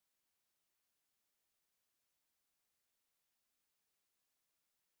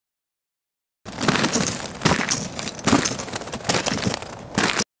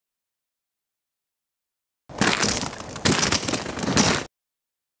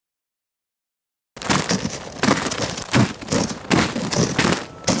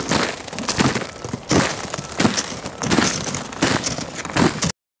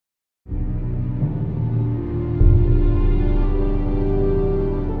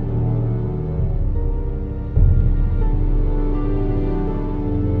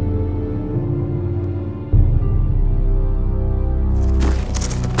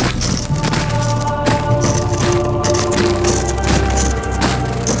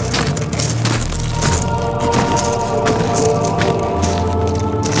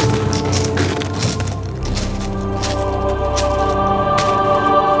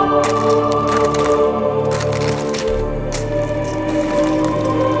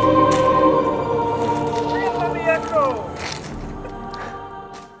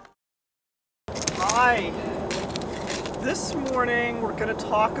morning we're going to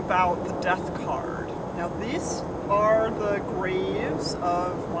talk about the death card. Now these are the graves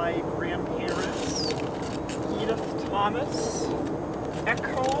of my grandparents, Edith Thomas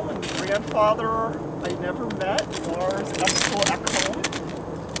Ekholm, and grandfather I never met, Lars Eskil Ekholm.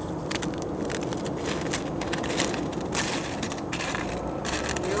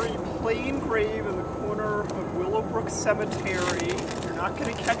 Very plain grave in the corner of Willowbrook Cemetery. You're not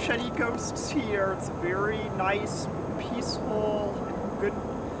going to catch any ghosts here. It's very nice, peaceful, and good.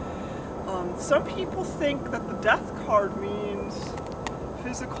 Some people think that the death card means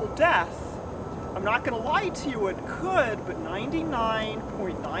physical death. I'm not going to lie to you, it could, but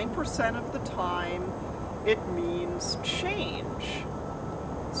 99.9% of the time it means change.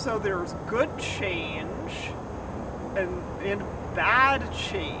 So there's good change and bad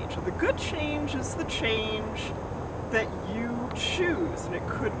change. The good change is the change that you choose, and it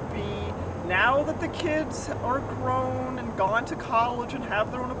could be now that the kids are grown and gone to college and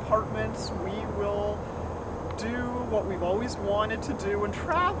have their own apartments, we will do what we've always wanted to do and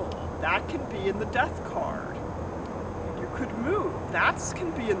travel. That can be in the death card. You could move. That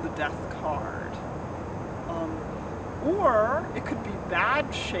can be in the death card. Or it could be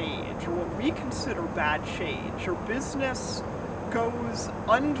bad change, or what we consider bad change. Your business goes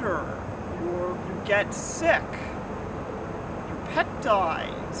under, you get sick, your pet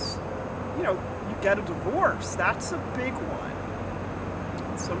dies, you get a divorce. That's a big one.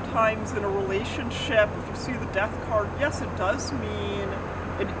 Sometimes in a relationship, if you see the death card, yes, it does mean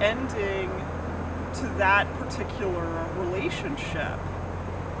an ending to that particular relationship.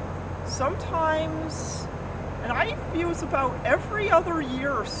 Sometimes, and I view it's about every other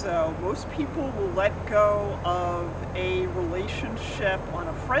year or so, most people will let go of a relationship on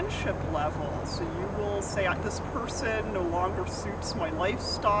a friendship level. So you will say, this person no longer suits my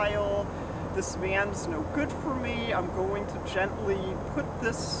lifestyle, this man's no good for me, I'm going to gently put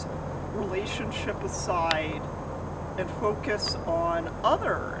this relationship aside and focus on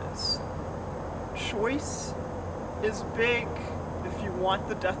others. Choice is big if you want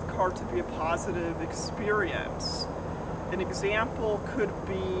the death card to be a positive experience. An example could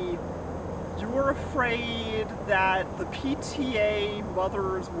be you're afraid that the PTA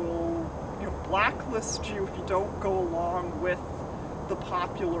mothers will blacklist you if you don't go along with the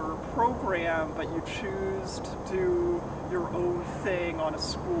popular program, but you choose to do your own thing on a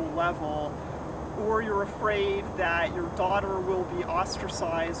school level. Or you're afraid that your daughter will be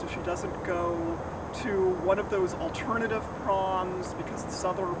ostracized if she doesn't go to one of those alternative proms because this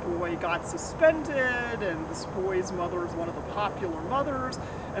other boy got suspended and this boy's mother is one of the popular mothers,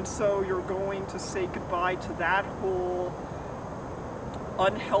 and so you're going to say goodbye to that whole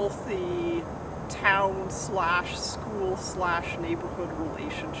unhealthy town/school/neighborhood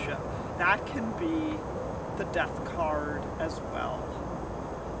relationship. That can be the death card as well.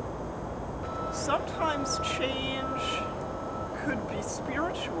 Sometimes change could be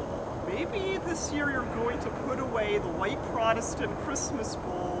spiritual. Maybe this year you're going to put away the white Protestant Christmas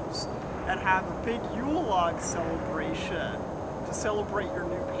bulbs and have a big Yule log celebration to celebrate your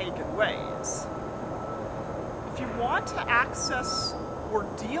new pagan ways. If you want to access or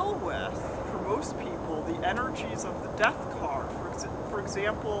deal with, for most people, the energies of the death card, for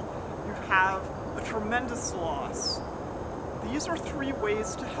example, you have a tremendous loss, these are 3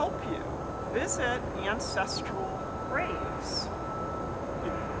 ways to help you. Visit ancestral graves.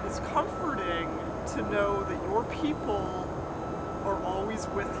 It's comforting to know that your people are always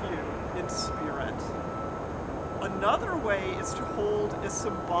with you in spirit. Another way is to hold a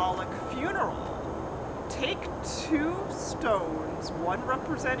symbolic funeral. Take 2 stones, one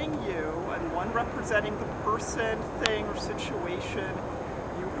representing you and one representing the person, thing, or situation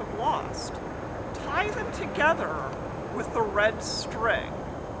you have lost. Tie them together with a red string.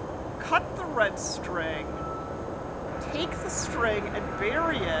 Cut the red string, take the string and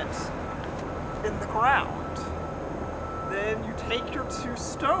bury it in the ground. Then you take your 2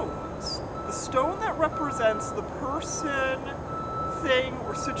 stones. The stone that represents the person, thing,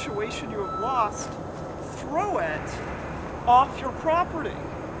 or situation you have lost, throw it off your property,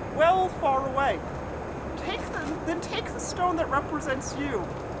 well far away. Then take the stone that represents you,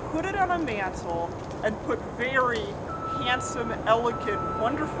 put it on a mantle, and put very handsome, elegant,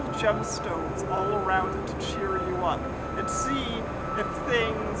 wonderful gemstones all around it to cheer you up, and see if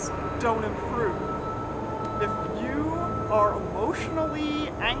things don't improve. If you are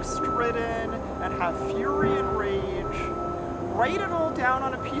emotionally angst-ridden and have fury and rage, write it all down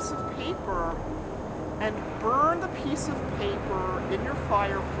on a piece of paper and burn the piece of paper in your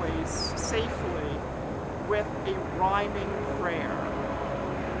fireplace safely with a rhyming prayer.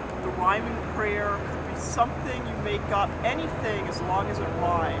 The rhyming prayer could be something, you make up, anything as long as it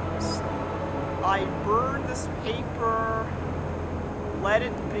rhymes. I burn this paper, let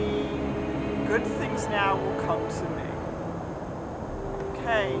it be, good things now will come to me.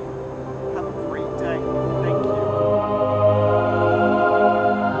 Okay, have a